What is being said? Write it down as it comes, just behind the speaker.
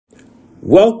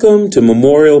Welcome to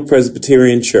Memorial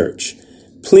Presbyterian Church.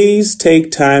 Please take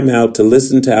time out to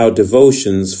listen to our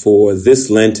devotions for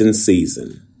this Lenten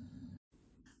season.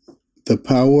 The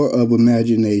power of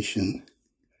imagination.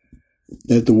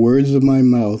 Let the words of my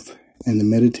mouth and the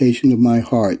meditation of my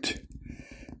heart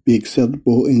be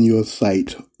acceptable in your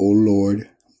sight, O Lord,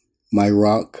 my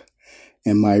rock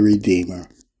and my redeemer.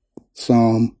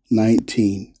 Psalm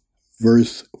 19,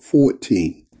 verse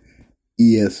 14,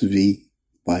 ESV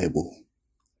Bible.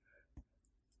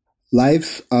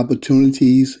 Life's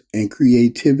opportunities and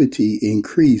creativity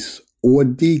increase or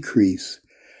decrease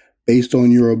based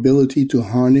on your ability to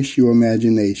harness your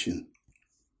imagination.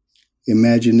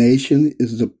 Imagination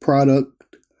is the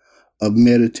product of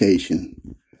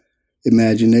meditation.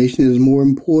 Imagination is more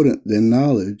important than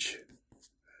knowledge.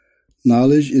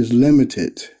 Knowledge is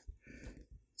limited.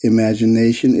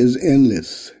 Imagination is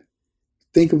endless.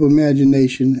 Think of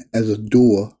imagination as a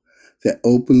door that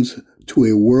opens to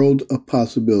a world of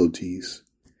possibilities.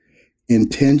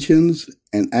 Intentions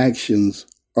and actions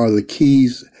are the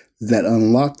keys that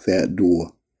unlock that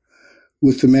door.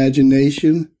 With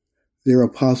imagination, there are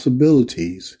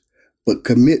possibilities, but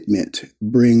commitment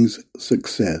brings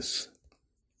success.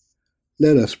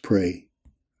 Let us pray.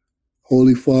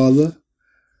 Holy Father,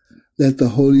 let the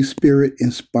Holy Spirit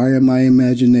inspire my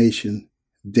imagination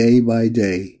day by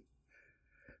day.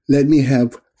 Let me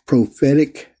have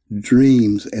prophetic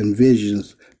dreams and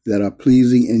visions that are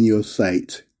pleasing in your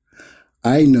sight.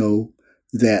 I know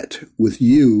that with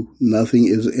you, nothing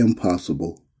is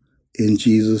impossible. In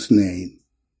Jesus' name,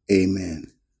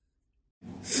 amen.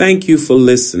 Thank you for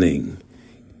listening.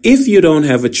 If you don't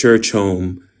have a church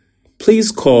home,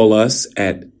 please call us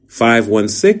at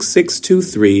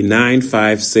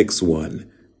 516-623-9561.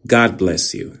 God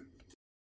bless you.